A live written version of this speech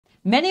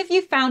Many of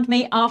you found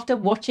me after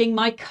watching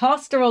my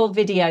castor oil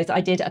videos.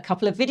 I did a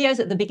couple of videos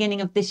at the beginning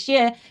of this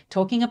year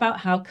talking about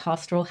how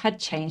castor oil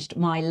had changed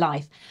my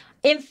life.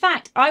 In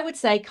fact, I would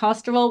say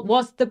castor oil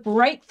was the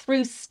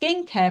breakthrough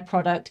skincare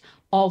product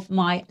of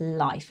my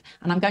life.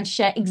 And I'm going to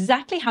share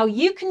exactly how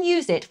you can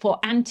use it for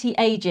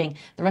anti-aging.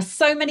 There are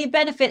so many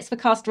benefits for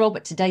castor oil,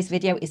 but today's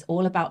video is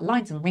all about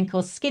lines and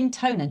wrinkles, skin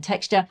tone and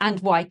texture, and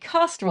why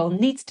castor oil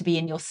needs to be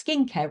in your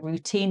skincare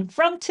routine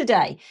from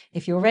today.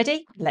 If you're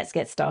ready, let's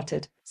get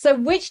started. So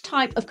which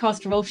type of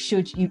castor oil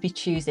should you be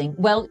choosing?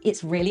 Well,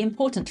 it's really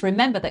important to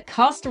remember that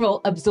castor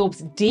oil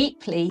absorbs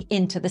deeply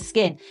into the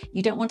skin.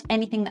 You don't want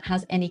anything that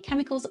has any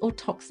chemicals or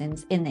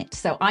toxins in it.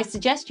 So I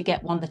suggest you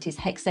get one that is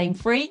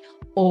hexane-free,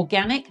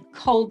 organic,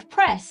 cold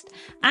pressed,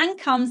 and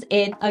comes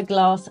in a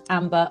glass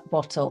amber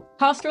bottle.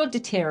 Castor oil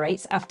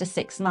deteriorates after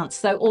 6 months.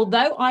 So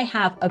although I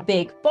have a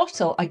big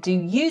bottle, I do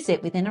use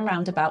it within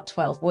around about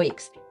 12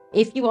 weeks.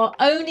 If you are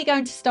only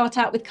going to start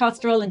out with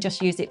castor oil and just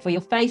use it for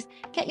your face,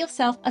 get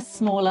yourself a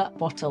smaller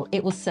bottle.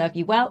 It will serve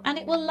you well and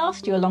it will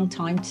last you a long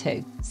time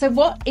too. So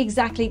what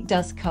exactly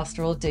does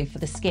castor oil do for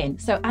the skin?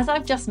 So as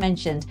I've just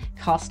mentioned,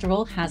 castor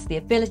oil has the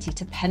ability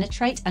to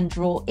penetrate and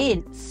draw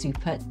in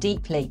super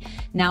deeply.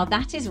 Now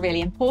that is really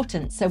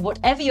important. So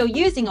whatever you're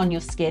using on your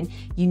skin,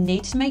 you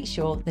need to make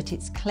sure that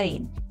it's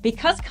clean.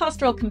 Because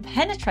castor oil can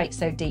penetrate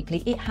so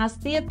deeply, it has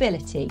the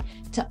ability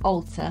to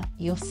alter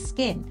your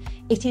skin.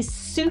 It is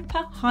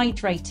super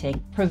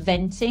hydrating,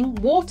 preventing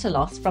water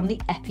loss from the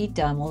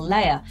epidermal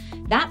layer.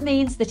 That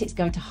means that it's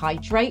going to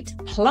hydrate,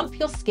 plump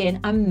your skin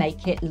and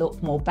make it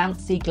look more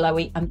bouncy,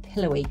 glowy and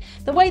pillowy,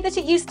 the way that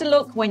it used to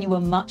look when you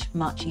were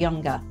much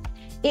younger.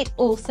 It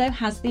also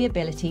has the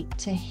ability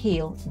to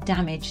heal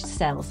damaged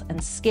cells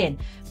and skin,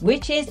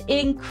 which is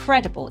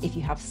incredible if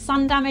you have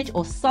sun damage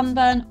or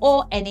sunburn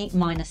or any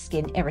minor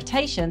skin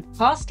irritation.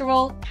 Castor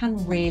oil can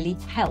really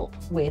help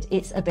with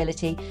its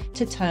ability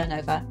to turn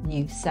over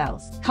new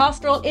cells.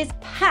 Castor oil is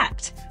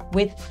packed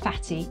with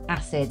fatty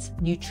acids,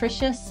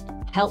 nutritious,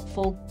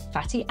 helpful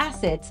fatty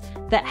acids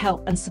that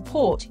help and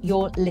support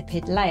your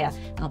lipid layer.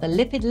 Now, the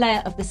lipid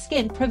layer of the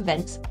skin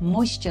prevents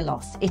moisture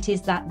loss. It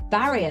is that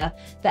barrier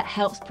that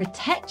helps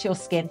protect your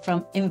skin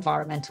from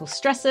environmental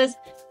stressors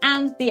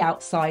and the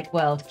outside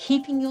world,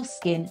 keeping your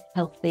skin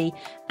healthy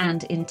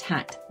and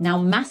intact. Now,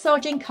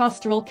 massaging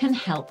castor oil can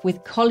help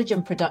with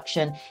collagen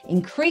production,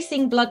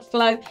 increasing blood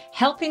flow,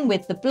 helping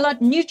with the blood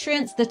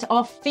nutrients that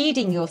are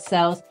feeding your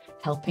cells,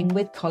 helping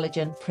with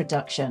collagen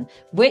production,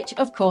 which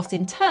of course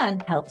in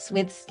turn helps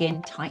with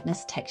skin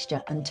tightness,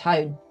 texture and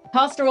tone.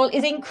 Castor oil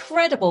is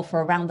incredible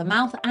for around the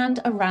mouth and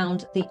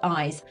around the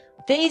eyes.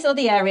 These are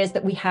the areas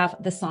that we have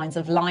the signs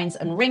of lines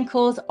and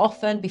wrinkles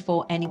often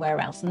before anywhere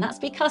else, and that's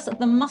because of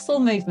the muscle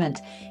movement.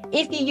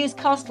 If you use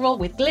castor oil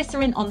with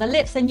glycerin on the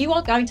lips, then you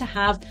are going to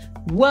have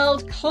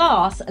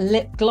world-class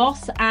lip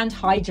gloss and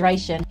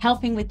hydration,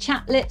 helping with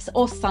chapped lips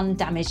or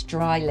sun-damaged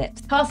dry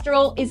lips. Castor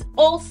oil is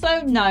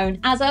also known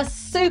as a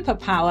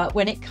superpower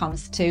when it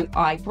comes to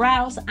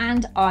eyebrows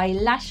and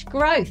eyelash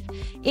growth.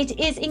 It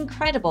is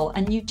incredible,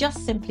 and you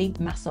just simply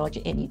massage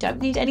it in. You don't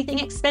need anything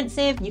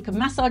expensive. You can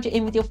massage it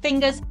in with your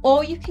fingers,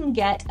 or you can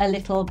get a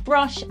little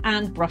brush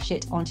and brush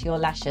it onto your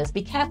lashes.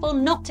 Be careful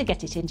not to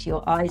get it into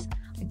your eyes.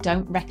 I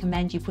don't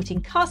recommend you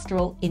putting castor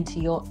oil into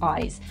your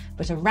eyes,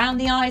 but around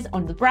the eyes,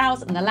 on the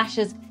brows and the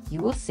lashes, you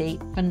will see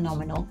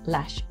phenomenal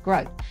lash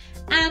growth.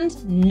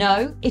 And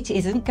no, it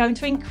isn't going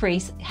to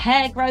increase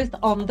hair growth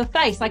on the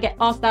face. I get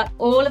asked that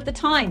all of the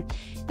time.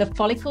 The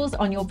follicles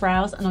on your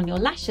brows and on your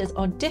lashes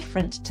are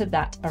different to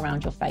that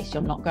around your face.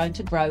 You're not going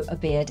to grow a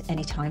beard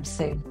anytime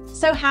soon.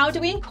 So how do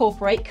we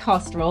incorporate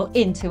castor oil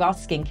into our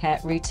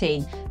skincare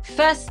routine?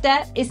 First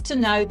step is to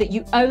know that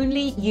you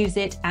only use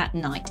it at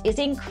night. It's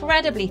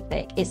incredibly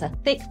thick. It's a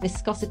thick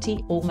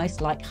viscosity,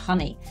 almost like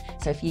honey.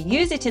 So if you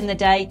use it in the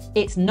day,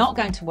 it's not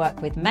going to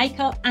work with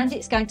makeup and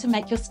it's going to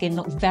make your skin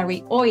look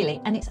very oily,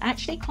 and it's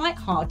actually quite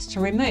hard to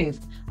remove.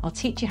 I'll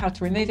teach you how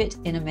to remove it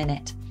in a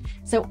minute.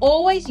 So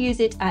always use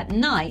it at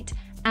night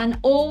and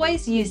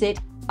always use it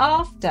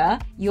after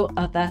your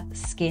other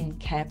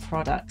skincare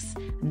products.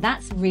 And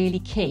that's really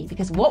key,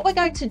 because what we're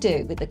going to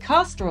do with the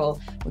castor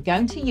oil, we're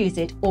going to use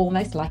it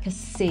almost like a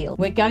seal.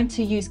 We're going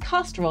to use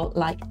castor oil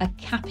like a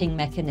capping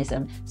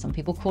mechanism. Some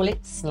people call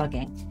it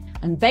slugging.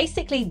 And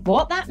basically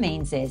what that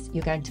means is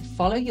you're going to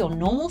follow your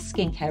normal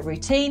skincare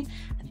routine,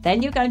 and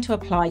then you're going to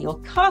apply your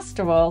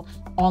castor oil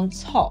on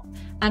top.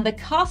 And the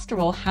castor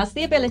oil has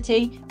the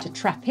ability to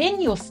trap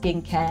in your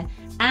skincare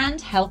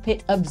and help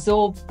it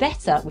absorb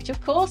better, which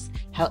of course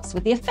helps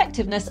with the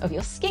effectiveness of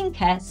your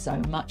skincare so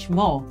much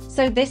more.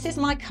 So this is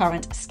my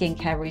current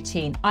skincare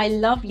routine. I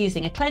love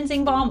using a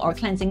cleansing balm or a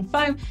cleansing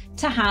foam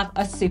to have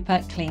a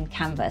super clean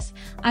canvas.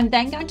 I'm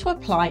then going to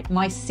apply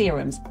my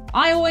serums.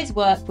 I always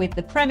work with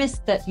the premise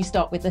that you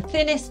start with the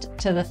thinnest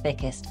to the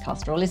thickest.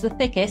 Castor oil is the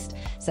thickest,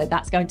 so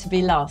that's going to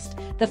be last.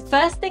 The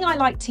first thing I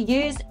like to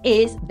use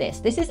is this.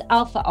 This is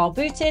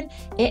alpha-arbutin.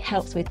 It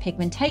helps with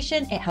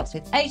pigmentation, it helps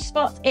with age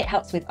spots, it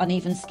helps with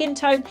uneven skin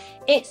tone.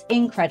 It's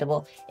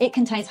incredible. It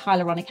contains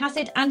hyaluronic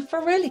acid and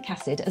ferulic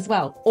acid as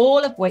well, all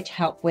of which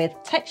help with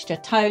texture,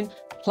 tone,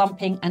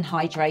 plumping and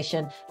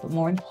hydration, but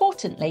more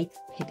importantly,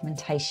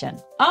 pigmentation.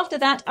 After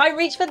that, I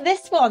reach for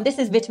this one. This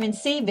is vitamin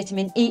C,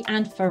 vitamin E,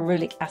 and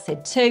ferulic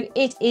acid too.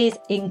 It is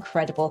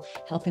incredible,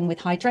 helping with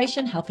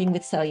hydration, helping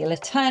with cellular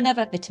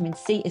turnover. Vitamin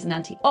C is an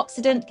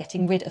antioxidant,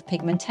 getting rid of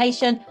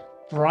pigmentation,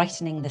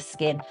 brightening the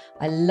skin.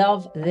 I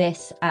love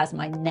this as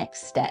my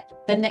next step.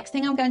 The next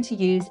thing I'm going to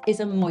use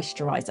is a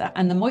moisturizer,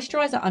 and the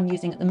moisturizer I'm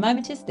using at the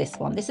moment is this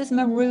one. This is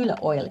marula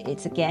oil.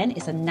 It's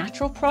a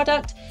natural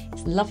product.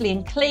 It's lovely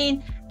and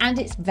clean, and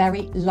it's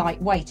very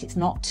lightweight. It's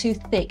not too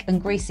thick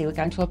and greasy. We're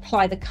going to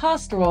apply the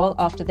castor oil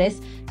after this,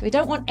 so we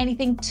don't want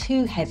anything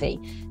too heavy.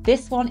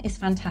 This one is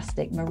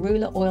fantastic.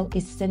 Marula oil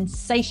is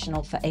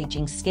sensational for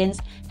aging skins,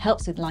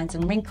 helps with lines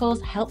and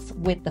wrinkles, helps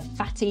with the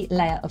fatty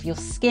layer of your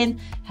skin,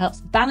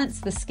 helps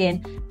balance the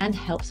skin, and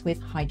helps with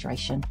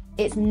hydration.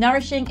 It's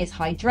nourishing, it's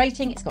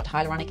hydrating, it's got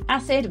hyaluronic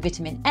acid,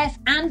 vitamin F,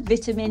 and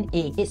vitamin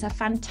E. It's a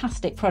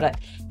fantastic product.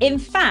 In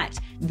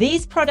fact,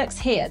 these products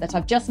here that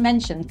I've just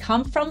mentioned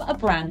come from a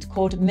brand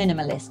called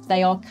Minimalist.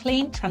 They are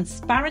clean,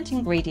 transparent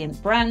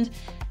ingredient brand.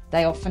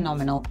 They are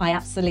phenomenal. I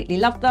absolutely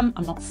love them.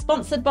 I'm not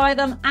sponsored by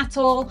them at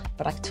all,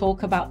 but I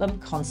talk about them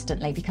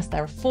constantly because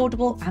they're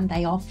affordable and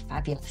they are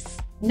fabulous.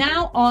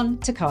 Now on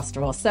to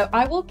castor oil. So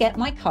I will get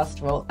my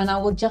castor oil and I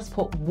will just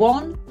put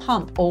one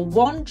pump or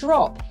one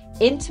drop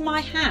into my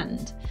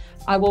hand.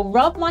 I will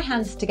rub my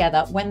hands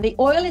together. When the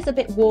oil is a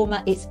bit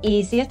warmer, it's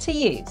easier to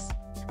use.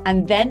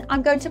 And then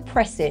I'm going to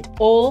press it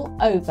all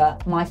over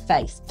my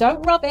face.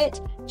 Don't rub it,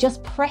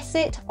 just press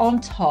it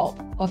on top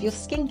of your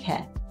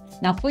skincare.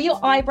 Now for your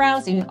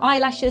eyebrows and your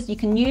eyelashes, you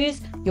can use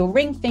your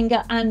ring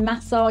finger and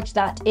massage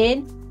that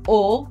in,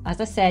 or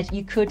as I said,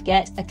 you could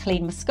get a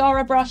clean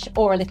mascara brush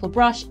or a little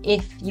brush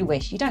if you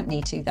wish. You don't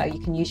need to though, you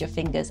can use your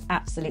fingers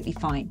absolutely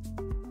fine.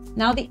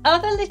 Now the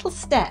other little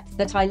step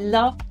that I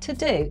love to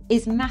do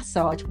is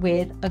massage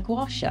with a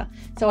gua sha.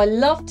 So I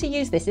love to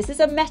use this. This is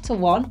a metal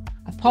one.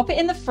 I pop it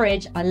in the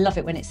fridge. I love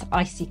it when it's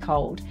icy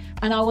cold.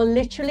 And I will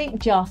literally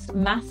just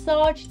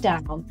massage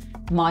down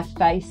my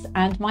face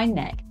and my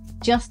neck,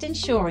 just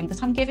ensuring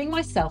that I'm giving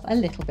myself a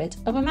little bit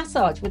of a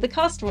massage with the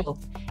castor oil.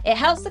 It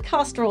helps the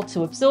castor oil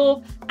to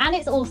absorb, and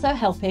it's also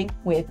helping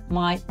with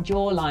my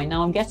jawline.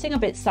 Now I'm getting a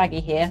bit saggy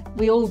here.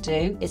 We all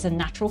do. It's a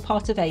natural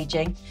part of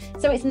aging.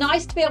 So it's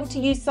nice to be able to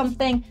use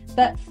something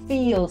that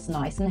feels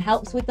nice and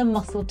helps with the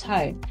muscle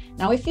tone.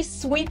 Now if you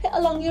sweep it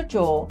along your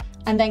jaw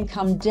and then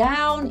come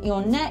down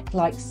your neck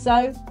like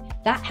so,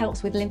 that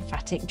helps with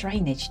lymphatic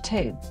drainage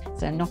too.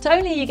 So not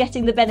only are you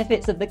getting the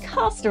benefits of the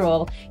castor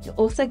oil, you're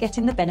also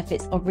getting the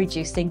benefits of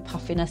reducing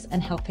puffiness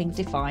and helping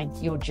define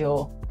your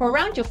jaw. For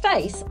around your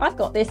face, I've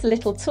got this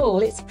little tool.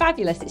 It's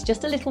fabulous. It's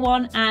just a little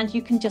one and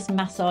you can just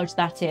massage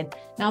that in.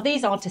 Now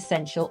these aren't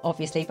essential,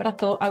 obviously, but I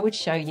thought I would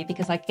show you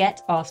because I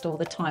get asked all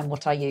the time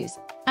what I use.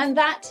 And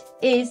that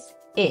is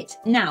it.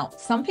 Now,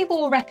 some people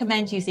will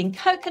recommend using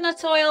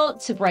coconut oil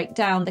to break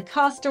down the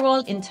castor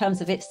oil in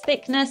terms of its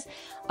thickness.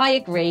 I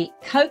agree.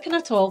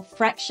 Coconut oil,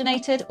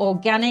 fractionated,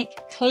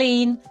 organic,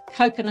 clean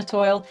coconut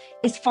oil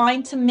is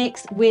fine to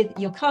mix with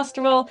your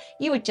castor oil.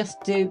 You would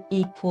just do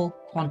equal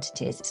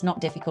quantities. It's not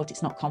difficult.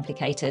 It's not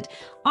complicated.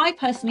 I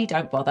personally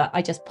don't bother.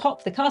 I just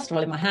pop the castor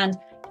oil in my hand,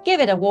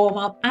 give it a warm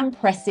up and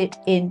press it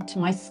into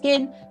my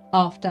skin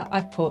after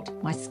I've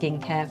put my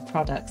skincare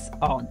products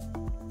on.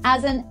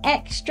 As an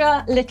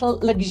extra little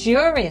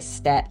luxurious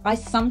step, I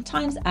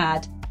sometimes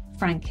add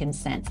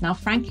frankincense. Now,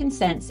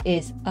 frankincense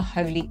is a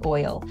holy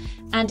oil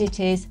and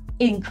it is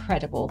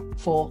incredible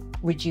for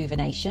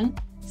rejuvenation,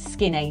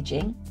 skin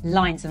aging,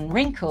 lines and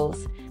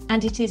wrinkles,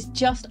 and it is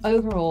just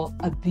overall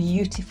a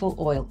beautiful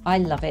oil. I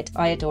love it.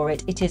 I adore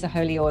it. It is a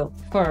holy oil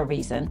for a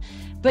reason.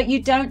 But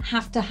you don't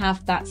have to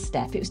have that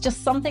step. It was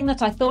just something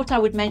that I thought I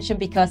would mention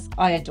because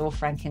I adore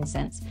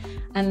frankincense.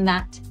 And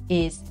that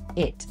is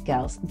it,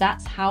 girls.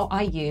 That's how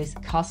I use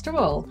castor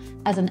oil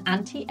as an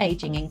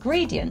anti-aging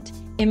ingredient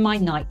in my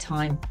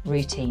nighttime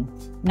routine.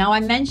 Now, I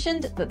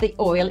mentioned that the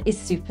oil is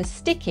super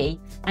sticky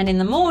and in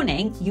the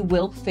morning you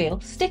will feel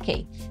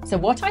sticky. So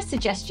what I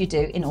suggest you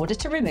do in order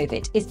to remove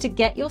it is to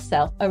get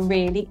yourself a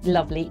really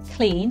lovely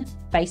clean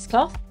face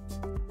cloth,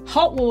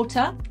 hot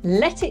water,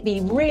 let it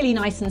be really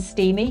nice and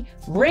steamy,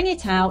 wring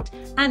it out,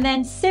 and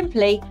then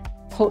simply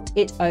put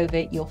it over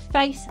your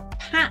face,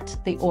 pat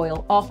the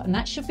oil off, and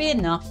that should be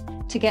enough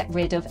to get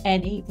rid of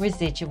any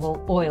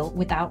residual oil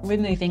without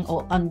removing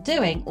or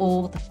undoing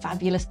all the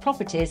fabulous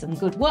properties and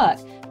good work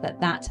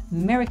that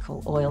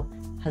miracle oil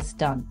has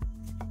done.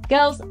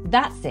 Girls,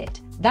 that's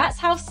it. That's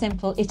how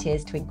simple it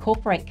is to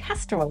incorporate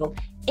castor oil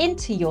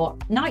into your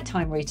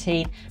nighttime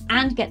routine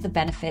and get the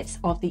benefits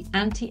of the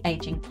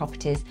anti-aging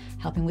properties,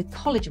 helping with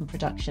collagen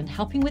production,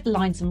 helping with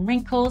lines and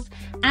wrinkles,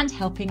 and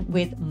helping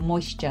with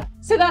moisture.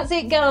 So that's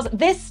it, girls.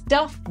 This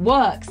stuff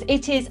works.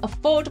 It is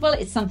affordable.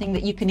 It's something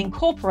that you can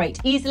incorporate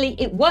easily.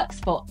 It works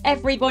for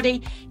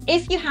everybody.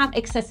 If you have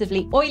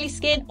excessively oily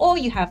skin or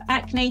you have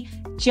acne,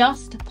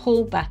 just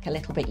pull back a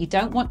little bit. You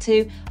don't want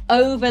to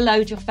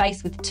overload your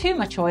face with too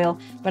much oil,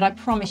 but I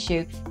promise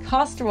you,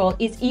 castor oil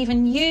is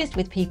even used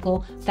with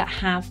people that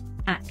have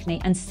acne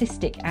and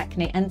cystic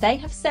acne, and they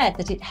have said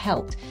that it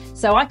helped.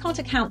 So I can't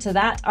account to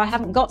that. I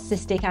haven't got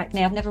cystic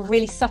acne. I've never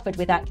really suffered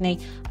with acne.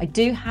 I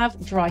do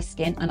have dry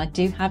skin and I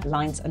do have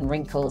lines and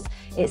wrinkles.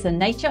 It's the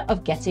nature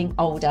of getting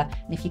older.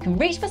 And if you can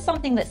reach for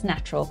something that's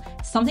natural,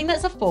 something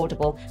that's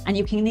affordable, and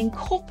you can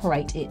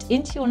incorporate it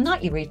into your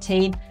nightly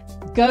routine,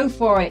 go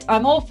for it.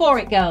 I'm all for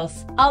it,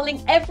 girls. I'll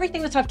link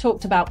everything that I've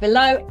talked about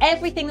below.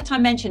 Everything that I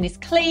mentioned is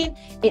clean.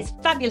 It's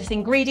fabulous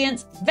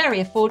ingredients,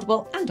 very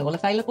affordable, and all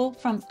available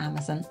from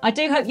Amazon. I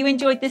do hope you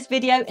enjoyed this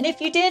video, and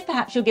if you did,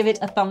 perhaps you'll give it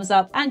a thumbs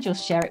up and you'll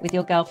share it with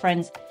your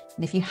girlfriends.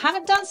 And if you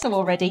haven't done so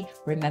already,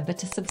 remember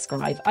to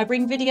subscribe. I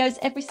bring videos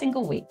every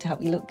single week to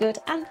help you look good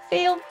and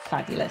feel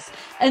fabulous.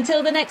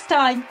 Until the next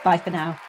time, bye for now.